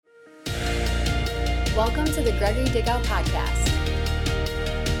Welcome to the Gregory Dickow Podcast.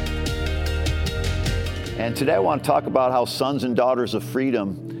 And today I want to talk about how sons and daughters of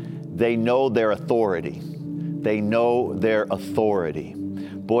freedom, they know their authority. They know their authority.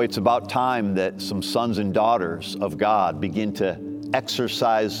 Boy, it's about time that some sons and daughters of God begin to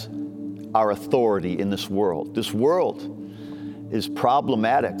exercise our authority in this world. This world is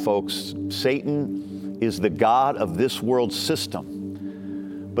problematic, folks. Satan is the god of this world system.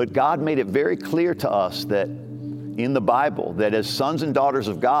 But God made it very clear to us that in the Bible, that as sons and daughters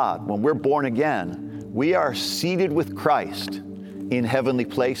of God, when we're born again, we are seated with Christ in heavenly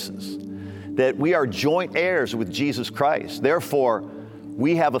places, that we are joint heirs with Jesus Christ. Therefore,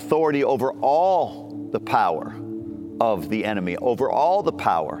 we have authority over all the power of the enemy, over all the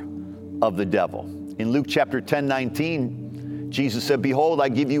power of the devil. In Luke chapter 10:19, Jesus said, "Behold, I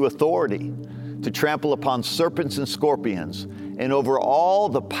give you authority to trample upon serpents and scorpions and over all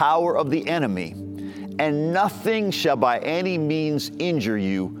the power of the enemy, and nothing shall by any means injure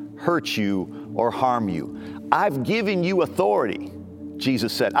you, hurt you, or harm you." I've given you authority,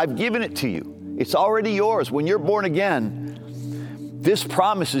 Jesus said. I've given it to you. It's already yours. When you're born again, this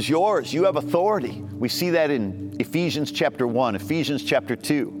promise is yours. You have authority. We see that in Ephesians chapter 1, Ephesians chapter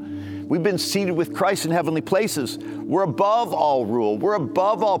 2. We've been seated with Christ in heavenly places. We're above all rule. We're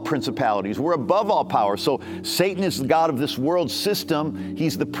above all principalities. We're above all power. So Satan is the god of this world system.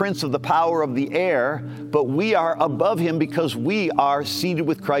 He's the prince of the power of the air, but we are above him because we are seated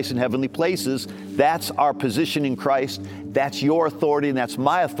with Christ in heavenly places. That's our position in Christ. That's your authority and that's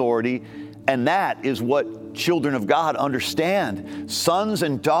my authority. And that is what children of God understand. Sons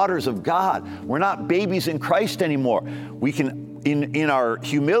and daughters of God. We're not babies in Christ anymore. We can In our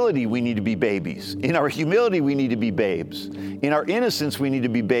humility, we need to be babies. In our humility, we need to be babes. In our innocence, we need to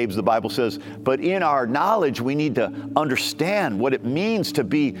be babes, the Bible says. But in our knowledge, we need to understand what it means to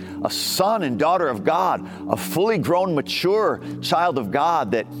be a son and daughter of God, a fully grown, mature child of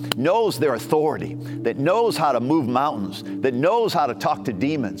God that knows their authority, that knows how to move mountains, that knows how to talk to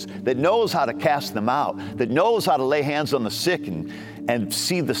demons, that knows how to cast them out, that knows how to lay hands on the sick and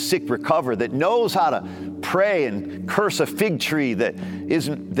see the sick recover, that knows how to pray and curse a fig tree that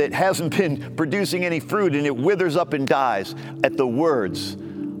hasn't been producing any fruit and it withers up and dies at the words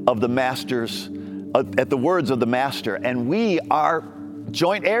of the master. And we are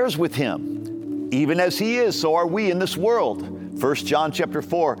joint heirs with him. Even as he is, so are we in this world. 1 John chapter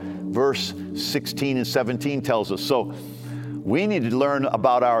 4, verse 16 and 17 tells us. So we need to learn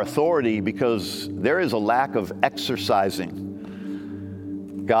about our authority because there is a lack of exercising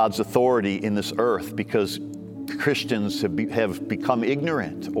God's authority in this earth because Christians have become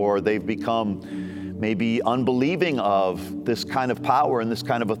ignorant or they've become maybe unbelieving of this kind of power and this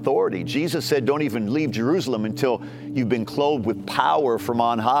kind of authority. Jesus said, don't even leave Jerusalem until you've been clothed with power from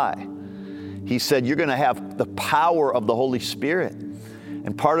on high. He said, you're going to have the power of the Holy Spirit.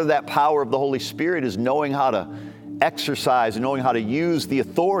 And part of that power of the Holy Spirit is knowing how to exercise and knowing how to use the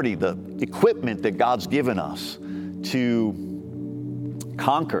authority, the equipment that God's given us to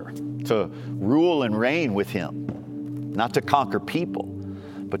conquer, to rule and reign with him. Not to conquer people,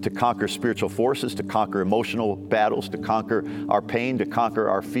 but to conquer spiritual forces, to conquer emotional battles, to conquer our pain, to conquer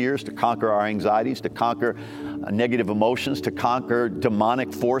our fears, to conquer our anxieties, to conquer negative emotions, to conquer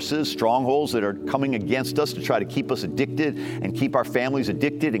demonic forces, strongholds that are coming against us to try to keep us addicted and keep our families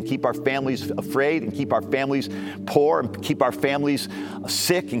addicted and keep our families afraid and keep our families poor and keep our families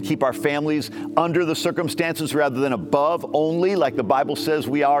sick and keep our families under the circumstances rather than above only, like the Bible says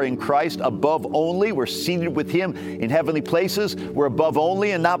we are in Christ, above only. We're seated with him in heavenly places. We're above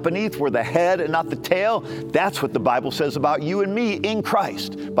only and not beneath. We're the head and not the tail. That's what the Bible says about you and me in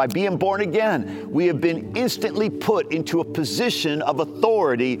Christ. By being born again, we have been instantly put into a position of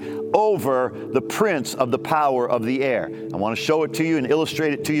authority over the prince of the power of the air. I want to show it to you and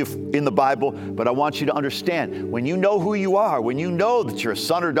illustrate it to you in the Bible, but I want you to understand, when you know who you are, when you know that you're a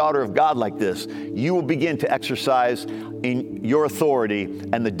son or daughter of God like this, you will begin to exercise in your authority,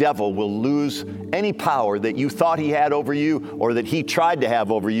 and the devil will lose any power that you thought he had over you or that he tried to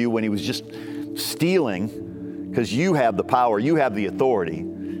have over you when he was just stealing, because you have the power, you have the authority.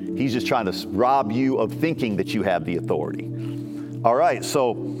 He's just trying to rob you of thinking that you have the authority. All right,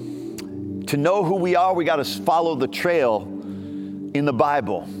 so to know who we are, we got to follow the trail in the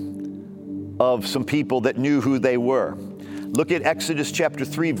Bible of some people that knew who they were. Look at Exodus chapter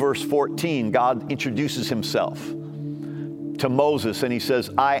 3, verse 14. God introduces himself to Moses and he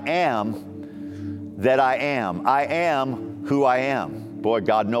says, I am that I am. I am who I am. Boy,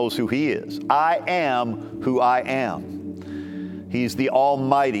 God knows who he is. I am who I am. He's the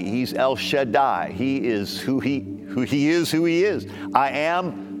Almighty. He's El Shaddai. He is who he is. I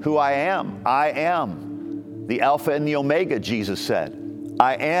am who I am. I am the Alpha and the Omega, Jesus said.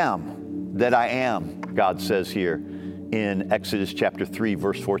 I am that I am, God says here in Exodus chapter 3,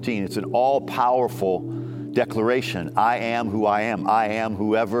 verse 14. It's an all-powerful declaration. I am who I am. I am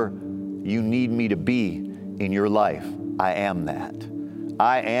whoever you need me to be in your life. I am that.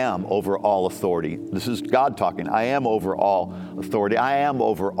 I am over all authority. This is God talking. I am over all authority. I am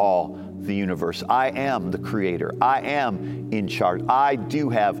over all the universe. I am the creator. I am in charge. I do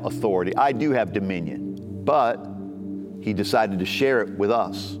have authority. I do have dominion. But he decided to share it with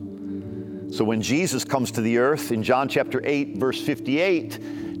us. So when Jesus comes to the earth in John chapter 8, verse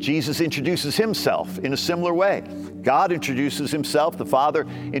 58, Jesus introduces himself in a similar way. God introduces himself. The Father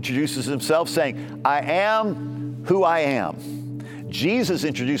introduces himself saying, I am who I am. Jesus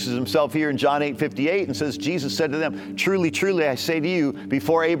introduces himself here in John 8:58 and says, Jesus said to them, truly, truly, I say to you,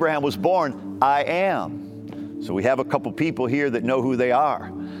 before Abraham was born, I am. So we have a couple people here that know who they are.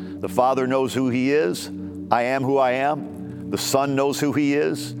 The Father knows who he is. I am who I am. The Son knows who he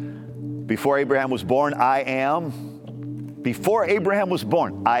is. Before Abraham was born, I am. Before Abraham was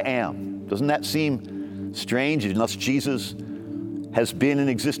born, I am. Doesn't that seem strange? Unless Jesus has been in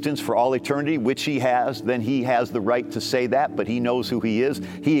existence for all eternity, which he has, then he has the right to say that, but he knows who he is.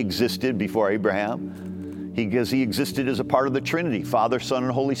 He existed before Abraham because he existed as a part of the Trinity, Father, Son,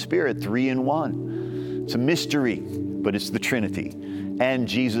 and Holy Spirit, 3 in 1. It's a mystery, but it's the Trinity. And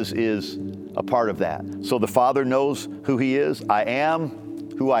Jesus is a part of that. So the Father knows who he is. I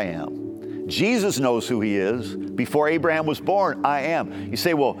am who I am. Jesus knows who he is. Before Abraham was born, I am. You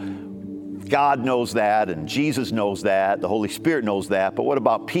say, well, God knows that, and Jesus knows that, the Holy Spirit knows that, but what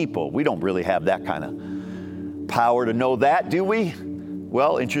about people? We don't really have that kind of power to know that, do we?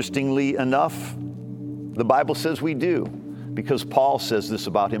 Well, interestingly enough, the Bible says we do, because Paul says this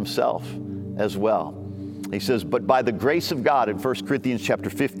about himself as well. He says, but by the grace of God, in 1 Corinthians chapter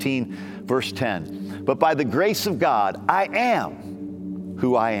 15, verse 10, but by the grace of God, I am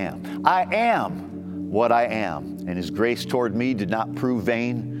who I am. I am what I am, and his grace toward me did not prove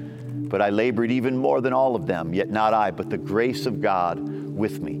vain, but I labored even more than all of them, yet not I, but the grace of God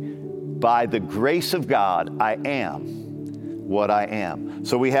with me. By the grace of God, I am what I am.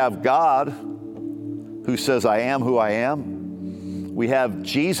 So we have God who says, I am who I am. We have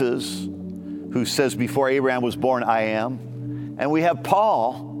Jesus who says, before Abraham was born, I am. And we have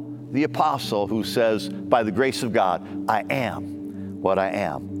Paul, the apostle, who says, by the grace of God, I am what I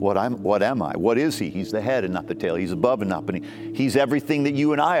am. What am I? What is he? He's the head and not the tail. He's above and not beneath. He's everything that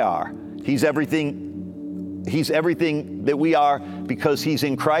you and I are. He's everything that we are because he's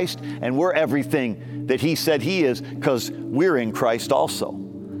in Christ, and we're everything that he said he is because we're in Christ also.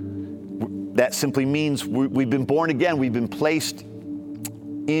 That simply means we've been born again. We've been placed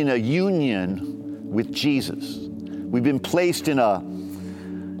in a union with Jesus. We've been placed in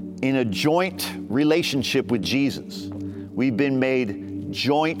a joint relationship with Jesus. We've been made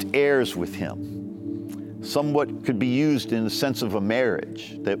joint heirs with him. Somewhat could be used in the sense of a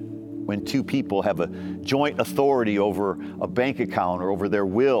marriage, that when two people have a joint authority over a bank account or over their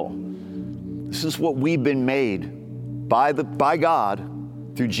will. This is what we've been made by God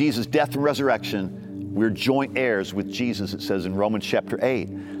through Jesus' death and resurrection. We're joint heirs with Jesus, it says in Romans chapter 8.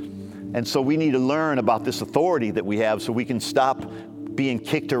 And so we need to learn about this authority that we have so we can stop being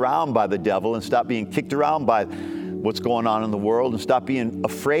kicked around by the devil and stop being kicked around by what's going on in the world and stop being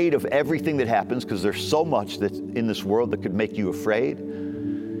afraid of everything that happens, because there's so much that's in this world that could make you afraid.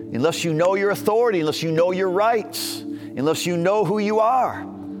 Unless you know your authority, unless you know your rights, unless you know who you are.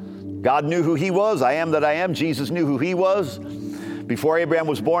 God knew who he was. I am that I am. Jesus knew who he was. Before Abraham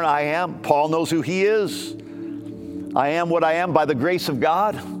was born, I am. Paul knows who he is. I am what I am by the grace of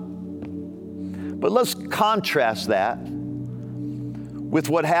God. But let's contrast that with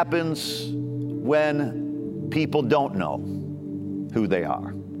what happens when people don't know who they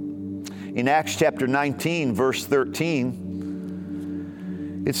are. In Acts chapter 19, verse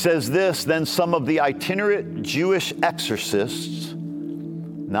 13, it says this, then some of the itinerant Jewish exorcists,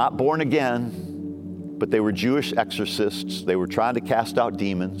 not born again, but they were Jewish exorcists. They were trying to cast out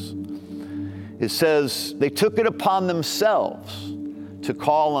demons. It says they took it upon themselves to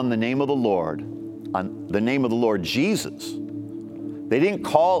call on the name of the Lord, Jesus. They didn't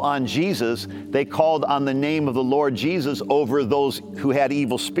call on Jesus, they called on the name of the Lord Jesus over those who had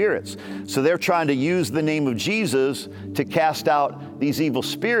evil spirits. So they're trying to use the name of Jesus to cast out these evil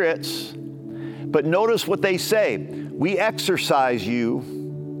spirits. But notice what they say. We exorcise you,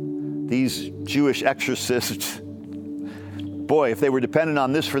 these Jewish exorcists. Boy, if they were dependent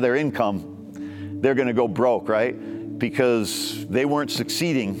on this for their income, they're going to go broke, right? Because they weren't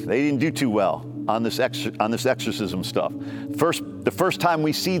succeeding. They didn't do too well on this exorcism stuff. The first time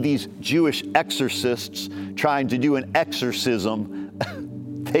we see these Jewish exorcists trying to do an exorcism,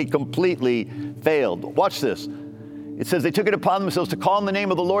 they completely failed. Watch this. It says they took it upon themselves to call on the name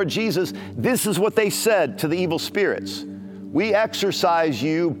of the Lord Jesus. This is what they said to the evil spirits. We exorcise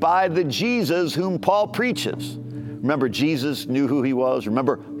you by the Jesus whom Paul preaches. Remember, Jesus knew who he was.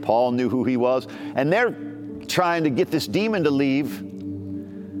 Remember, Paul knew who he was. And they're trying to get this demon to leave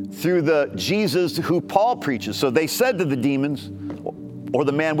through the Jesus who Paul preaches. So they said to the demons, or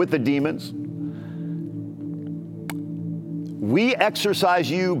the man with the demons, we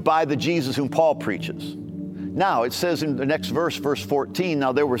exorcise you by the Jesus whom Paul preaches. Now, it says in the next verse, verse 14,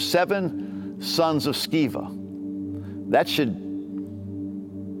 now there were 7 sons of Sceva. That should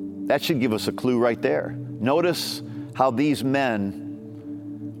give us a clue right there. Notice how these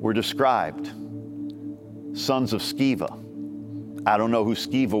men were described. Sons of Sceva. I don't know who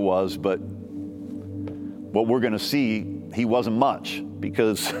Sceva was, but what we're going to see, he wasn't much,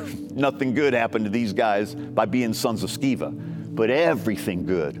 because nothing good happened to these guys by being sons of Sceva. But everything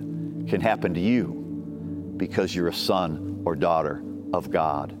good can happen to you because you're a son or daughter of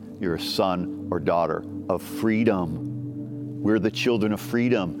God. You're a son or daughter of freedom. We're the children of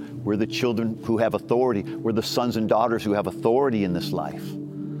freedom. We're the children who have authority. We're the sons and daughters who have authority in this life.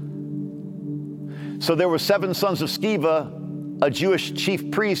 So there were 7 sons of Sceva, a Jewish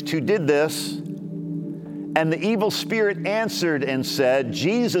chief priest, who did this. And the evil spirit answered and said,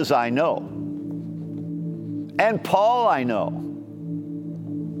 Jesus I know, and Paul I know,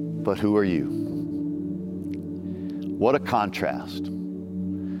 but who are you? What a contrast.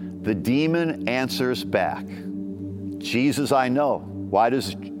 The demon answers back, Jesus I know. Why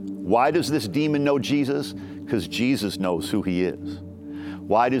does this demon know Jesus? Because Jesus knows who he is.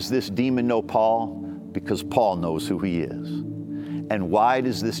 Why does this demon know Paul? Because Paul knows who he is. And why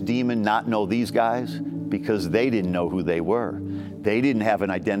does this demon not know these guys? Because they didn't know who they were. They didn't have an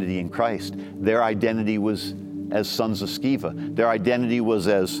identity in Christ. Their identity was as sons of Sceva. Their identity was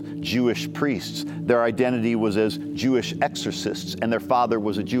as Jewish priests. Their identity was as Jewish exorcists, and their father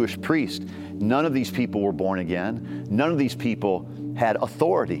was a Jewish priest. None of these people were born again. None of these people had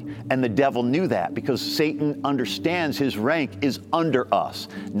authority, and the devil knew that, because Satan understands his rank is under us.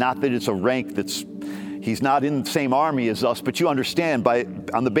 Not that it's a rank he's not in the same army as us, but you understand,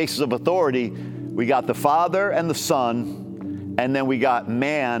 on the basis of authority, we got the Father and the Son, and then we got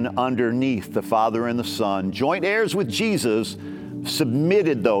man underneath the Father and the Son, joint heirs with Jesus,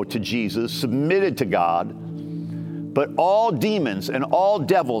 submitted though to Jesus, submitted to God. But all demons and all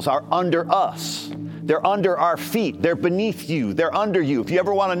devils are under us. They're under our feet. They're beneath you. They're under you. If you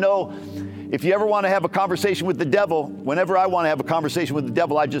ever want to have a conversation with the devil, whenever I want to have a conversation with the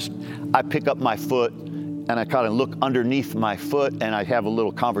devil, I pick up my foot and I kind of look underneath my foot and I have a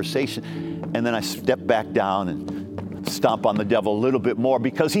little conversation, and then I step back down and stomp on the devil a little bit more,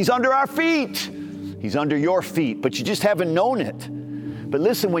 because he's under our feet. He's under your feet, but you just haven't known it. But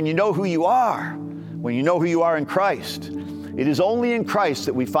listen, when you know who you are, when you know who you are in Christ, it is only in Christ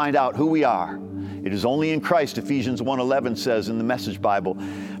that we find out who we are. It is only in Christ, Ephesians 1:11 says in the Message Bible,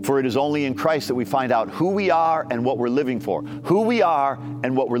 for it is only in Christ that we find out who we are and what we're living for. Who we are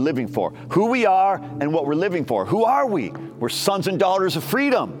and what we're living for. Who we are and what we're living for. Who are we? We're sons and daughters of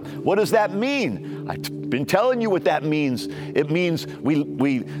freedom. What does that mean? I've been telling you what that means. It means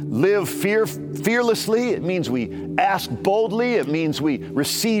we live fearlessly. It means we ask boldly. It means we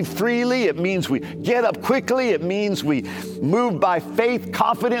receive freely. It means we get up quickly. It means we move by faith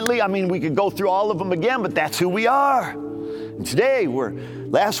confidently. I mean, we could go through all of them again, but that's who we are. And today,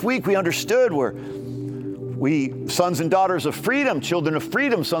 last week we understood we sons and daughters of freedom, children of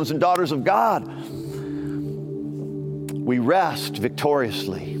freedom, sons and daughters of God. We rest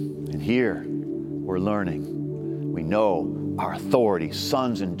victoriously. And here we're learning. We know our authority,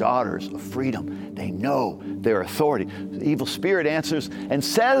 sons and daughters of freedom. They know their authority. The evil spirit answers and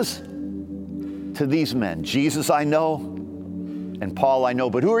says to these men, Jesus I know, and Paul I know,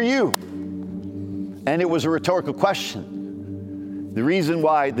 but who are you? And it was a rhetorical question. The reason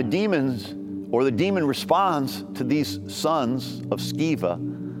why the demon responds to these sons of Sceva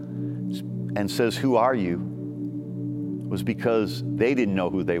and says, who are you? Was because they didn't know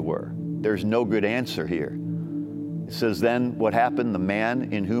who they were. There's no good answer here. It says, then what happened? The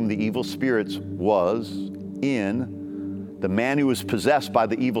man in whom the evil spirits the man who was possessed by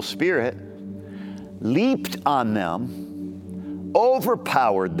the evil spirit, leaped on them,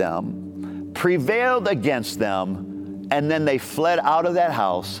 overpowered them, prevailed against them, and then they fled out of that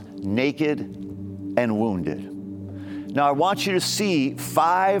house naked and wounded. Now I want you to see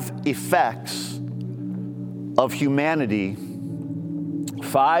 5 effects of humanity,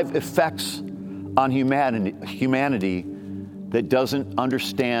 5 effects on humanity that doesn't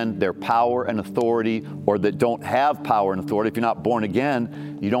understand their power and authority, or that don't have power and authority. If you're not born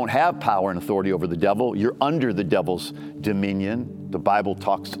again, you don't have power and authority over the devil. You're under the devil's dominion. The Bible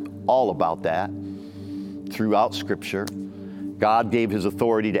talks all about that throughout Scripture. God gave his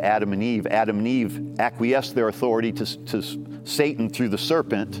authority to Adam and Eve. Adam and Eve acquiesced their authority to Satan through the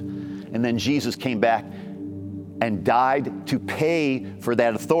serpent. And then Jesus came back and died to pay for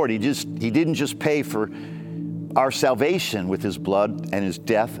that authority. He didn't just pay for our salvation with his blood and his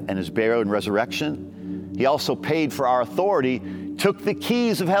death and his burial and resurrection. He also paid for our authority, took the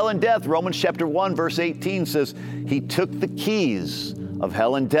keys of hell and death. Romans chapter 1, verse 18 says, he took the keys of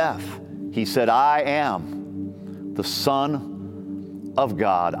hell and death. He said, I am the Son of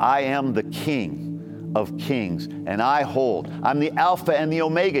God. I am the King of kings, and I'm the Alpha and the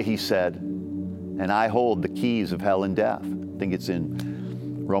Omega, he said, and I hold the keys of hell and death. I think it's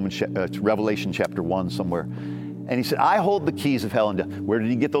in Revelation chapter 1 somewhere. And he said, I hold the keys of hell and death. Where did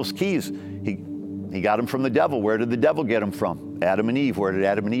he get those keys? He got them from the devil. Where did the devil get them from? Adam and Eve. Where did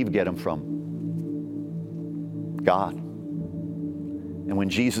Adam and Eve get them from? God. And when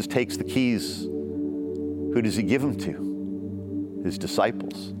Jesus takes the keys, who does he give them to? His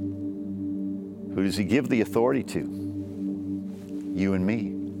disciples. Who does he give the authority to? You and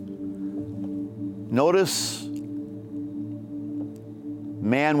me. Notice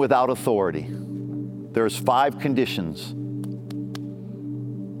man without authority. There's 5 conditions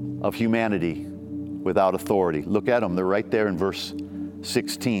of humanity without authority. Look at them. They're right there in verse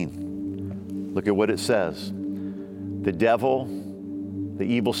 16. Look at what it says. The devil, the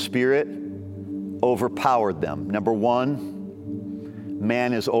evil spirit, overpowered them. Number 1,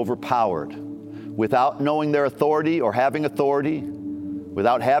 man is overpowered. Without knowing their authority or having authority,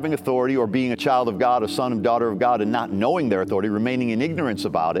 without having authority or being a child of God, a son and daughter of God, and not knowing their authority, remaining in ignorance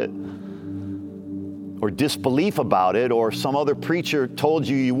about it, or disbelief about it, or some other preacher told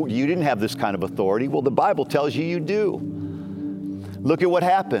you didn't have this kind of authority. Well, the Bible tells you do. Look at what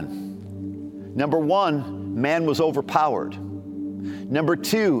happened. Number 1, man was overpowered. Number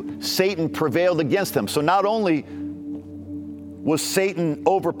 2, Satan prevailed against them. So not only was Satan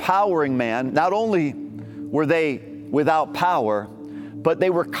overpowering man, not only were they without power, but they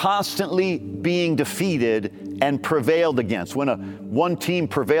were constantly being defeated and prevailed against. When one team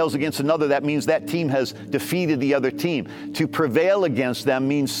prevails against another, that means that team has defeated the other team. To prevail against them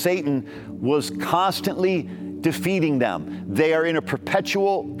means Satan was constantly defeating them. They are in a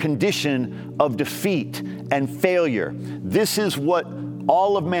perpetual condition of defeat and failure. This is what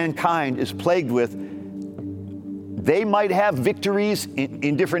all of mankind is plagued with. They might have victories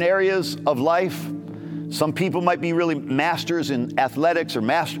in different areas of life. Some people might be really masters in athletics or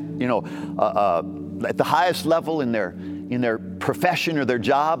at the highest level in their profession or their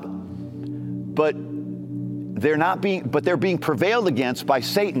job, but they're being prevailed against by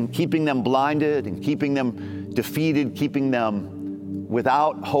Satan, keeping them blinded and keeping them defeated, keeping them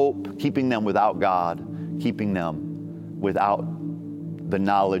without hope, keeping them without God, keeping them without the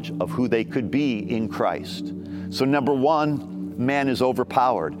knowledge of who they could be in Christ. So number 1, man is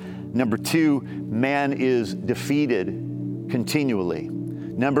overpowered. Number 2, man is defeated continually.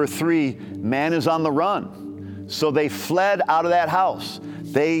 Number 3, man is on the run. So they fled out of that house.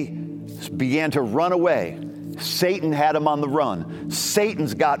 They began to run away. Satan had them on the run.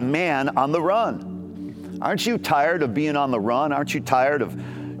 Satan's got man on the run. Aren't you tired of being on the run? Aren't you tired of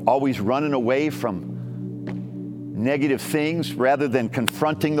always running away from negative things rather than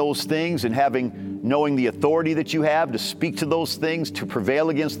confronting those things and knowing the authority that you have to speak to those things, to prevail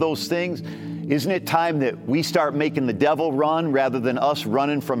against those things? Isn't it time that we start making the devil run rather than us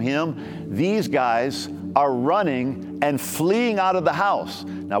running from him? These guys are running and fleeing out of the house.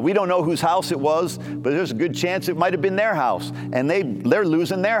 Now, we don't know whose house it was, but there's a good chance it might have been their house, and they're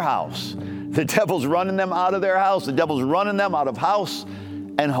losing their house. The devil's running them out of their house. The devil's running them out of house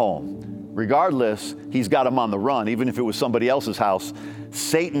and home. Regardless, he's got them on the run. Even if it was somebody else's house,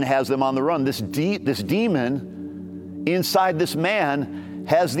 Satan has them on the run. This demon inside this man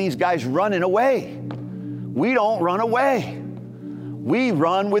has these guys running away. We don't run away. We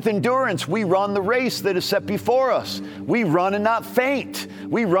run with endurance. We run the race that is set before us. We run and not faint.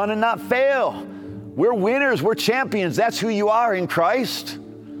 We run and not fail. We're winners. We're champions. That's who you are in Christ.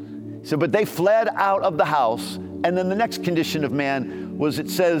 So, but they fled out of the house. And then the next condition of man was, it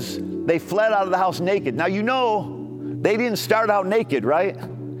says, they fled out of the house naked. Now, they didn't start out naked, right?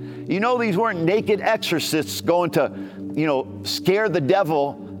 These weren't naked exorcists going to, scare the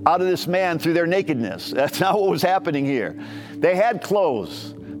devil out of this man through their nakedness. That's not what was happening here. They had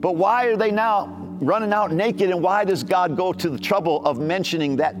clothes. But why are they now running out naked, and why does God go to the trouble of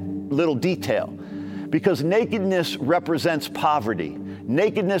mentioning that little detail? Because nakedness represents poverty.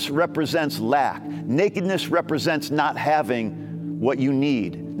 Nakedness represents lack. Nakedness represents not having what you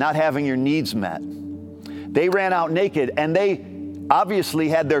need, not having your needs met. They ran out naked, and they obviously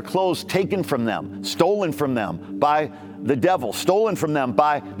had their clothes taken from them, stolen from them by the devil, stolen from them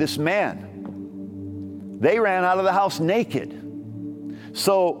by this man. They ran out of the house naked.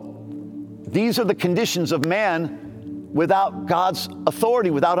 So these are the conditions of man without God's authority,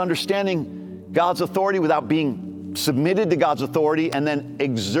 without understanding God's authority, without being submitted to God's authority, and then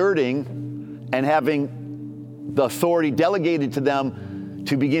exerting and having the authority delegated to them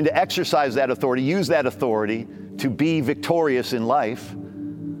to begin to exercise that authority, use that authority to be victorious in life.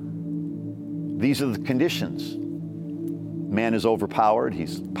 These are the conditions. Man is overpowered.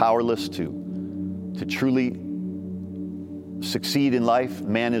 He's powerless to truly succeed in life.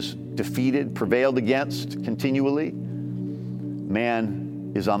 Man is defeated, prevailed against continually.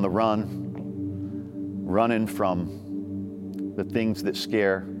 Man is on the run, running from the things that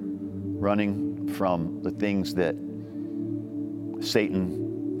scare, running from the things that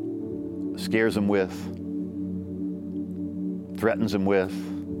Satan scares him with, threatens him with.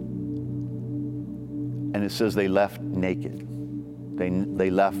 And it says they left naked. They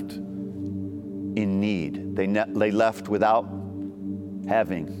left in need. They left without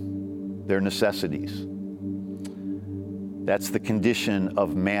having their necessities. That's the condition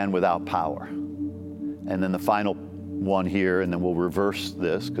of man without power. And then the final one here, and then we'll reverse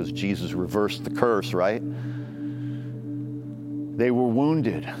this because Jesus reversed the curse, right? They were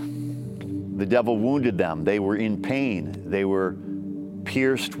wounded. The devil wounded them. They were in pain. They were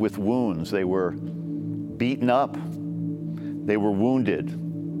pierced with wounds. They were beaten up. They were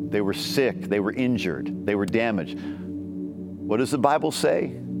wounded. They were sick. They were injured. They were damaged. What does the Bible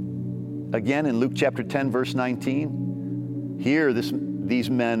say? Again, in Luke chapter 10, verse 19. Here, these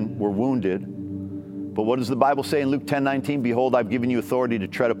men were wounded. But what does the Bible say in Luke 10:19? Behold, I've given you authority to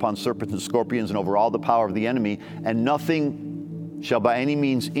tread upon serpents and scorpions and over all the power of the enemy, and nothing shall by any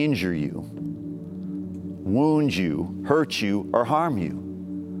means injure you, wound you, hurt you, or harm you.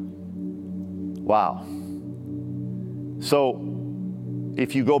 Wow. So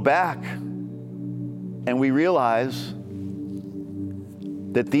if you go back and we realize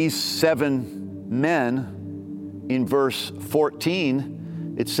that these 7 men in verse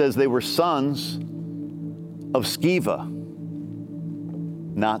 14, it says they were sons of Sceva,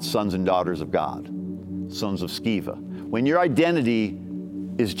 not sons and daughters of God, sons of Sceva. When your identity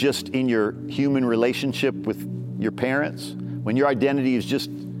is just in your human relationship with your parents, when your identity is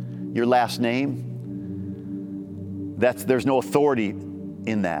just your last name, there's no authority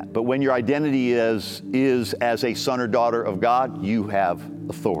in that. But when your identity is as a son or daughter of God, you have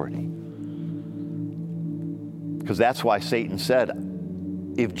authority. Because that's why Satan said,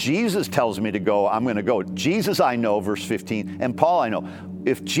 if Jesus tells me to go, I'm going to go. Jesus I know, verse 15, and Paul I know.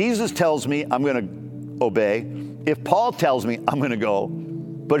 If Jesus tells me, I'm going to obey. If Paul tells me, I'm going to go.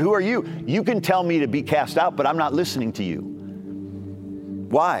 But who are you? You can tell me to be cast out, but I'm not listening to you.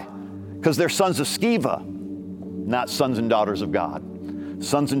 Why? Because they're sons of Sceva, not sons and daughters of God.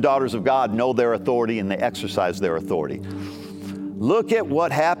 Sons and daughters of God know their authority and they exercise their authority. Look at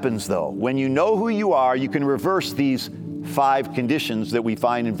what happens, though. When you know who you are, you can reverse these 5 conditions that we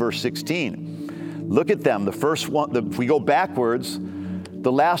find in verse 16. Look at them. The first one, if we go backwards,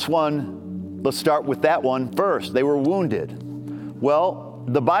 the last one, let's start with that one first. They were wounded. Well,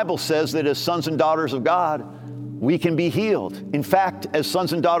 the Bible says that as sons and daughters of God, we can be healed. In fact, as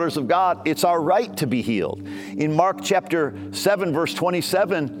sons and daughters of God, it's our right to be healed. In Mark chapter 7, verse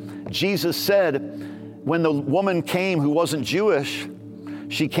 27, Jesus said, when the woman came who wasn't Jewish,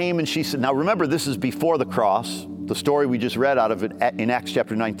 she came and she said, now remember, this is before the cross. The story we just read out of it in Acts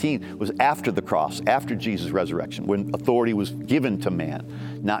chapter 19 was after the cross, after Jesus' resurrection, when authority was given to man,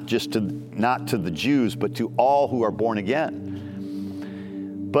 not to the Jews, but to all who are born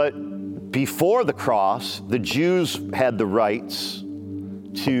again. But before the cross, the Jews had the rights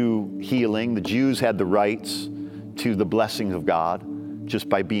to healing. The Jews had the rights to the blessings of God just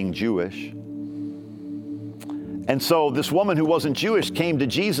by being Jewish. And so this woman who wasn't Jewish came to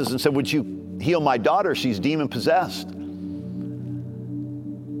Jesus and said, would you heal my daughter? She's demon-possessed.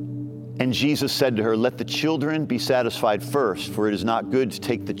 And Jesus said to her, let the children be satisfied first, for it is not good to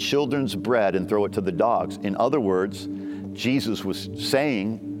take the children's bread and throw it to the dogs. In other words, Jesus was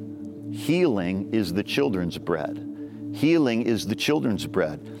saying, healing is the children's bread. Healing is the children's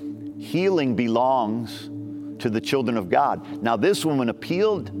bread. Healing belongs to the children of God. Now, this woman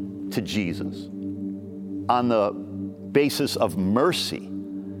appealed to Jesus on the basis of mercy.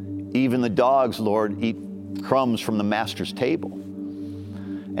 Even the dogs, Lord, eat crumbs from the master's table.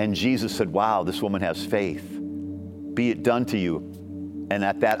 And Jesus said, wow, this woman has faith. Be it done to you. And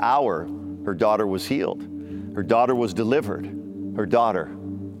at that hour, her daughter was healed. Her daughter was delivered. Her daughter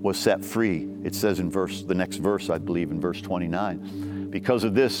was set free. It says in the next verse, I believe, in verse 29. Because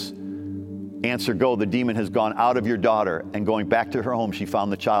of this, answer go, the demon has gone out of your daughter. And going back to her home, she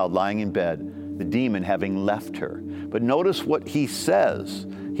found the child lying in bed, the demon having left her. But notice what he says.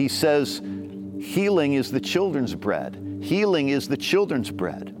 He says, healing is the children's bread. Healing is the children's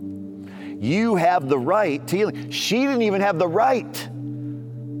bread. You have the right to healing. She didn't even have the right.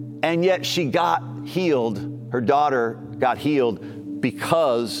 And yet she got healed. Her daughter got healed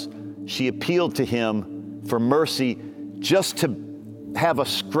because she appealed to him for mercy, just to have a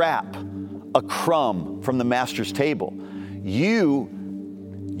scrap, a crumb from the master's table. You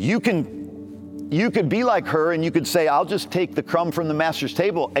could be like her and you could say, I'll just take the crumb from the master's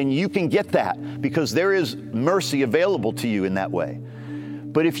table, and you can get that because there is mercy available to you in that way.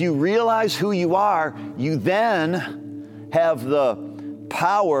 But if you realize who you are, you then have the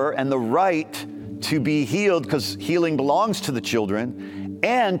power and the right to be healed, because healing belongs to the children,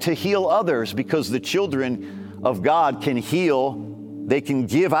 and to heal others, because the children of God can heal. They can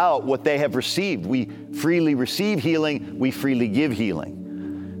give out what they have received. We freely receive healing. We freely give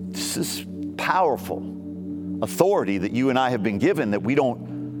healing. This is powerful authority that you and I have been given that we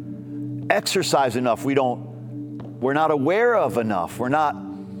don't exercise enough. We're not aware of enough. We're not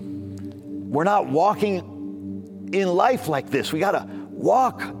walking in life like this. We got to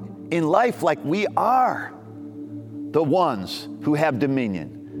walk in life like we are the ones who have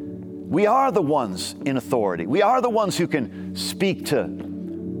dominion. We are the ones in authority. We are the ones who can speak to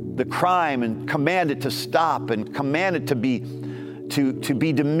the crime and command it to stop and command it to be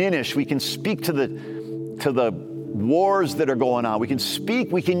diminished. We can speak to the wars that are going on. We can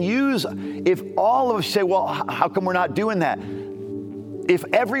speak, we can use, if all of us say, well, how come we're not doing that? If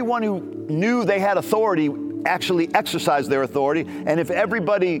everyone who knew they had authority actually exercised their authority, and if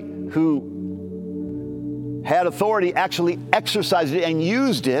everybody who had authority actually exercised it and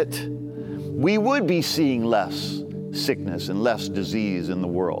used it, we would be seeing less sickness and less disease in the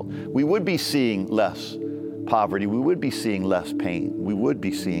world. We would be seeing less poverty. We would be seeing less pain. We would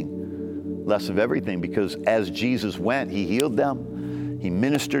be seeing less of everything, because as Jesus went, he healed them, he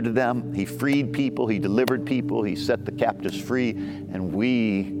ministered to them, he freed people, he delivered people, he set the captives free, and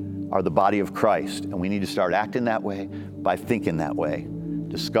we are the body of Christ, and we need to start acting that way by thinking that way,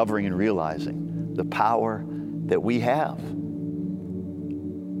 discovering and realizing the power that we have.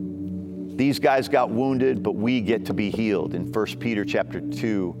 These guys got wounded, but we get to be healed. In 1 Peter chapter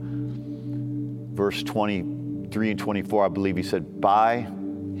 2, verse 23 and 24, I believe he said, by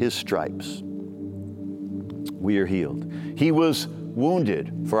his stripes we are healed. He was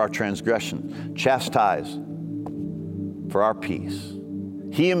wounded for our transgression, chastised for our peace.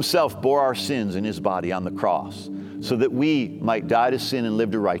 He himself bore our sins in his body on the cross, so that we might die to sin and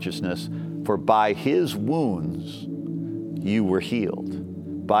live to righteousness. For by his wounds you were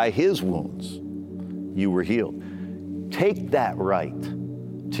healed. By his wounds you were healed. Take that right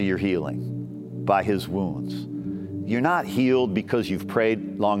to your healing by his wounds. You're not healed because you've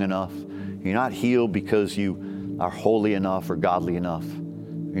prayed long enough. You're not healed because you are holy enough or godly enough.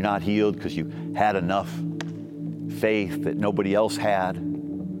 You're not healed because you had enough faith that nobody else had.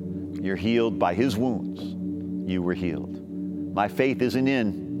 You're healed by his wounds. You were healed. My faith isn't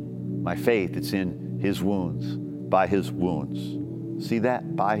in my faith, it's in his wounds. By his wounds. See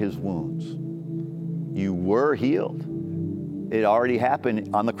that? By his wounds. You were healed. It already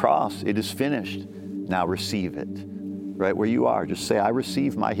happened on the cross. It is finished. Now receive it. Right where you are, just say, I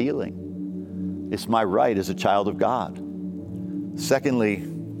receive my healing. It's my right as a child of God. Secondly,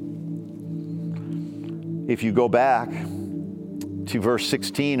 if you go back to verse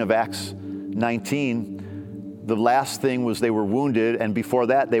 16 of Acts 19, the last thing was they were wounded, and before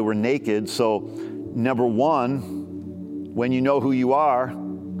that they were naked. So number one, when you know who you are,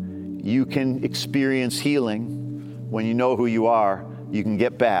 you can experience healing. When you know who you are, you can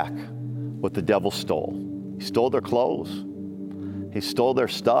get back what the devil stole. He stole their clothes. He stole their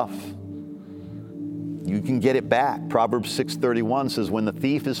stuff. You can get it back. Proverbs 6:31 says, when the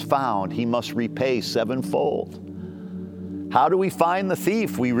thief is found, he must repay sevenfold. How do we find the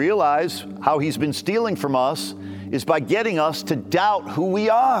thief? We realize how he's been stealing from us is by getting us to doubt who we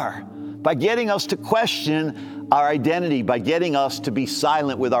are, by getting us to question our identity, by getting us to be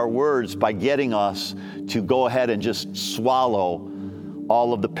silent with our words, by getting us to go ahead and just swallow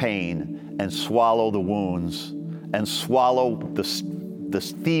all of the pain and swallow the wounds and swallow the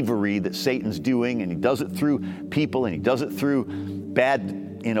thievery that Satan's doing. And he does it through people, and he does it through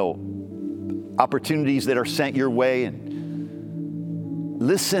bad, opportunities that are sent your way. And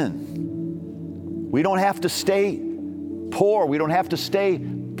Listen, we don't have to stay poor. We don't have to stay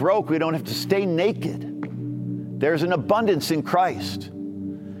broke. We don't have to stay naked. There's an abundance in Christ.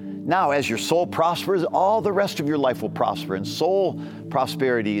 Now, as your soul prospers, all the rest of your life will prosper. And soul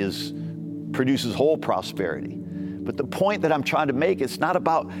prosperity produces whole prosperity. But the point that I'm trying to make, it's not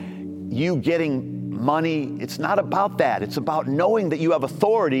about you getting money. It's not about that. It's about knowing that you have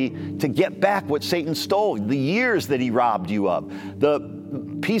authority to get back what Satan stole, the years that he robbed you of, the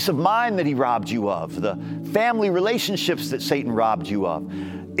peace of mind that he robbed you of, the family relationships that Satan robbed you of.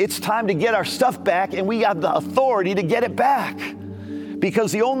 It's time to get our stuff back, and we have the authority to get it back.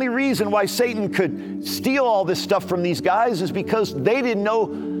 Because the only reason why Satan could steal all this stuff from these guys is because they didn't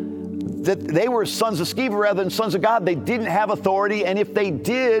know that they were sons of Sceva rather than sons of God. They didn't have authority, and if they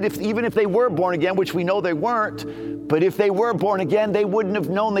did, even if they were born again, which we know they weren't, but if they were born again, they wouldn't have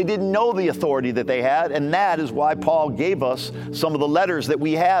known. They didn't know the authority that they had, and that is why Paul gave us some of the letters that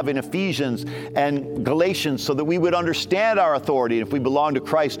we have in Ephesians and Galatians so that we would understand our authority. And if we belong to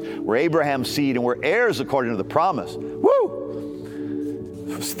Christ, we're Abraham's seed and we're heirs according to the promise. Woo!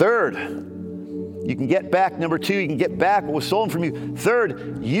 Third, you can get back. Number two, you can get back what was stolen from you.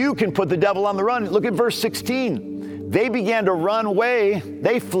 Third, you can put the devil on the run. Look at verse 16. They began to run away.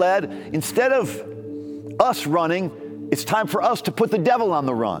 They fled. Instead of us running, it's time for us to put the devil on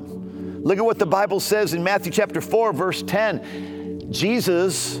the run. Look at what the Bible says in Matthew chapter 4, verse 10.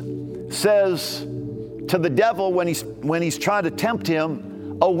 Jesus says to the devil when he's trying to tempt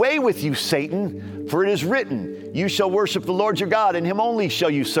him, "Away with you, Satan, for it is written, you shall worship the Lord your God, and him only shall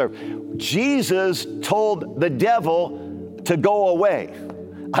you serve." Jesus told the devil to go away.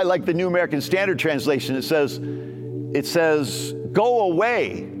 I like the New American Standard Translation. It says, "Go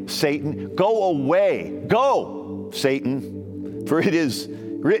away, Satan. Go away. Go, Satan, for it is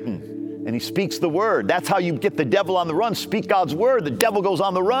written." And he speaks the word. That's how you get the devil on the run. Speak God's word. The devil goes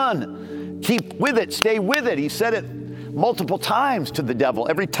on the run. Keep with it. Stay with it. He said it multiple times to the devil.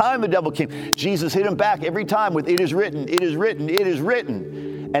 Every time the devil came, Jesus hit him back every time with, "It is written, it is written, it is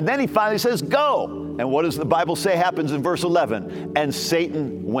written." And then he finally says, "Go." And what does the Bible say happens in verse 11? And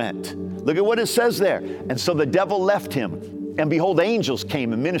Satan went. Look at what it says there. And so the devil left him. And behold, angels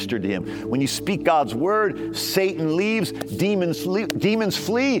came and ministered to him. When you speak God's word, Satan leaves, demons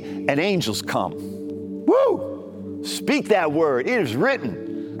flee, and angels come. Woo! Speak that word. It is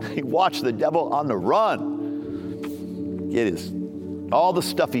written. He watched the devil on the run. It is all the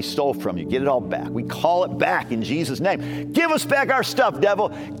stuff he stole from you. Get it all back. We call it back in Jesus' name. Give us back our stuff,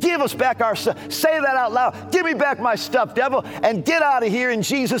 devil. Give us back our stuff. Say that out loud. Give me back my stuff, devil, and get out of here in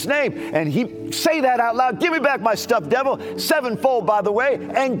Jesus' name. And he say that out loud. Give me back my stuff, devil. Sevenfold, by the way,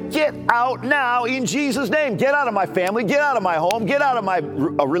 and get out now in Jesus' name. Get out of my family. Get out of my home. Get out of my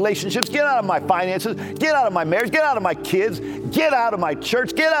relationships. Get out of my finances. Get out of my marriage. Get out of my kids. Get out of my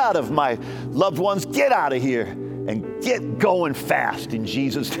church. Get out of my loved ones. Get out of here. And get going fast in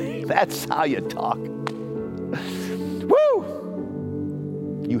Jesus' name. That's how you talk. Woo!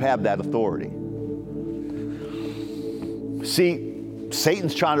 You have that authority. See,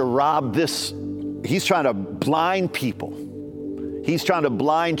 Satan's trying to rob this. He's trying to blind people. He's trying to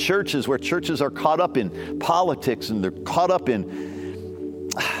blind churches where churches are caught up in politics and they're caught up in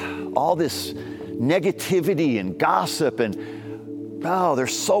all this negativity and gossip and,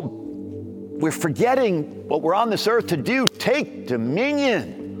 we're forgetting what we're on this earth to do. Take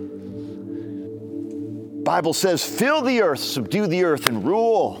dominion. Bible says, fill the earth, subdue the earth, and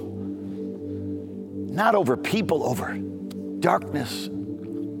rule. Not over people, over darkness,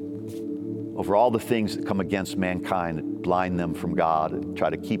 over all the things that come against mankind, that blind them from God and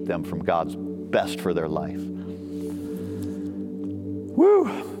try to keep them from God's best for their life. Woo!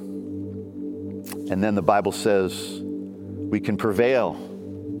 And then the Bible says we can prevail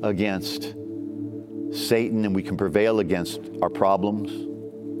against Satan, and we can prevail against our problems.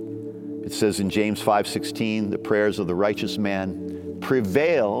 It says in James 5:16, the prayers of the righteous man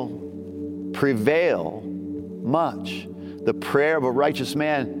prevail much. The prayer of a righteous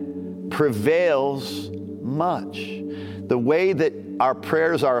man prevails much. The way that our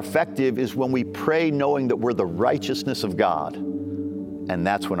prayers are effective is when we pray knowing that we're the righteousness of God. And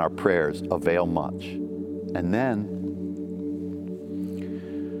that's when our prayers avail much. And then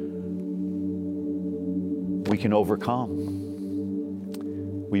we can overcome.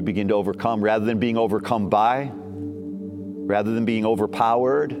 We begin to overcome rather than being overcome by, rather than being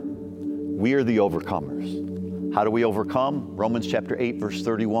overpowered. We are the overcomers. How do we overcome? Romans chapter 8, verse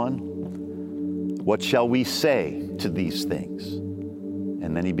 31. What shall we say to these things?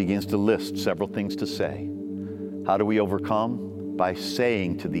 And then he begins to list several things to say. How do we overcome? By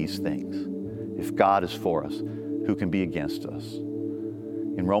saying to these things, if God is for us, who can be against us?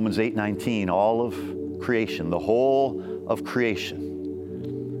 In Romans 8:19, all of creation, the whole of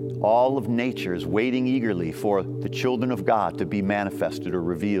creation, all of nature is waiting eagerly for the children of God to be manifested or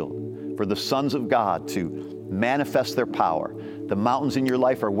revealed, for the sons of God to manifest their power. The mountains in your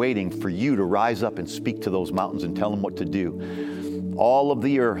life are waiting for you to rise up and speak to those mountains and tell them what to do. All of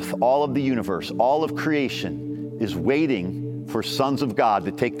the earth, all of the universe, all of creation is waiting for sons of God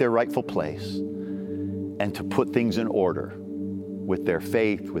to take their rightful place and to put things in order with their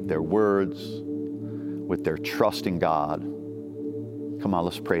faith, with their words, with their trust in God. Come on,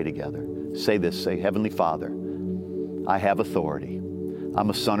 let's pray together. Say this, say, Heavenly Father, I have authority. I'm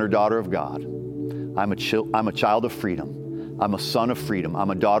a son or daughter of God. I'm a child of freedom. I'm a son of freedom. I'm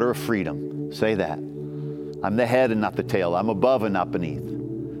a daughter of freedom. Say that. I'm the head and not the tail. I'm above and not beneath.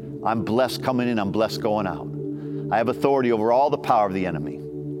 I'm blessed coming in. I'm blessed going out. I have authority over all the power of the enemy.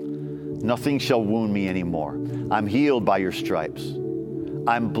 Nothing shall wound me anymore. I'm healed by your stripes.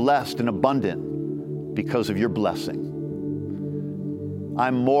 I'm blessed and abundant because of your blessing.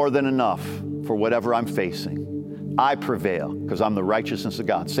 I'm more than enough for whatever I'm facing. I prevail because I'm the righteousness of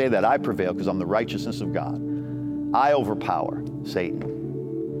God. Say that. I prevail because I'm the righteousness of God. I overpower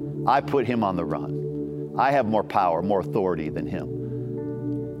Satan. I put him on the run. I have more power, more authority than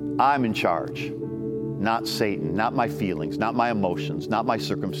him. I'm in charge, not Satan, not my feelings, not my emotions, not my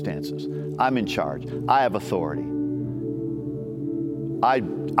circumstances. I'm in charge. I have authority.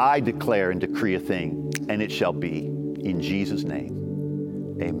 I declare and decree a thing, and it shall be in Jesus'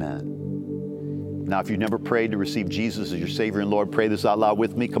 name. Amen. Now, if you've never prayed to receive Jesus as your Savior and Lord, pray this out loud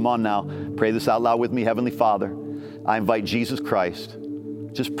with me. Come on now. Pray this out loud with me. Heavenly Father, I invite Jesus Christ.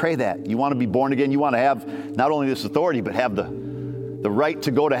 Just pray that. You want to be born again. You want to have not only this authority, but have the right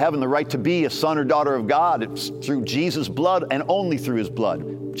to go to heaven, the right to be a son or daughter of God. It's through Jesus' blood and only through his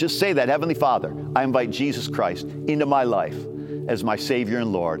blood. Just say that. Heavenly Father, I invite Jesus Christ into my life as my Savior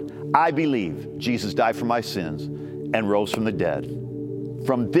and Lord. I believe Jesus died for my sins and rose from the dead.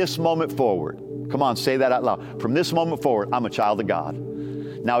 From this moment forward, come on, say that out loud. From this moment forward, I'm a child of God.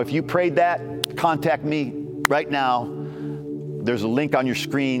 Now, if you prayed that, contact me right now. There's a link on your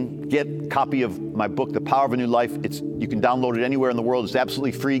screen. Get a copy of my book, The Power of a New Life. You can download it anywhere in the world. It's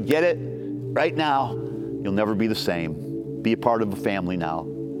absolutely free. Get it right now. You'll never be the same. Be a part of a family now,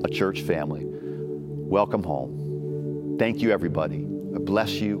 a church family. Welcome home. Thank you, everybody. I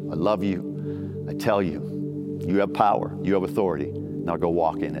bless you. I love you. I tell you, you have power. You have authority. Now go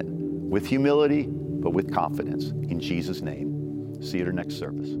walk in it with humility, but with confidence. In Jesus' name. See you at our next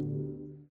service.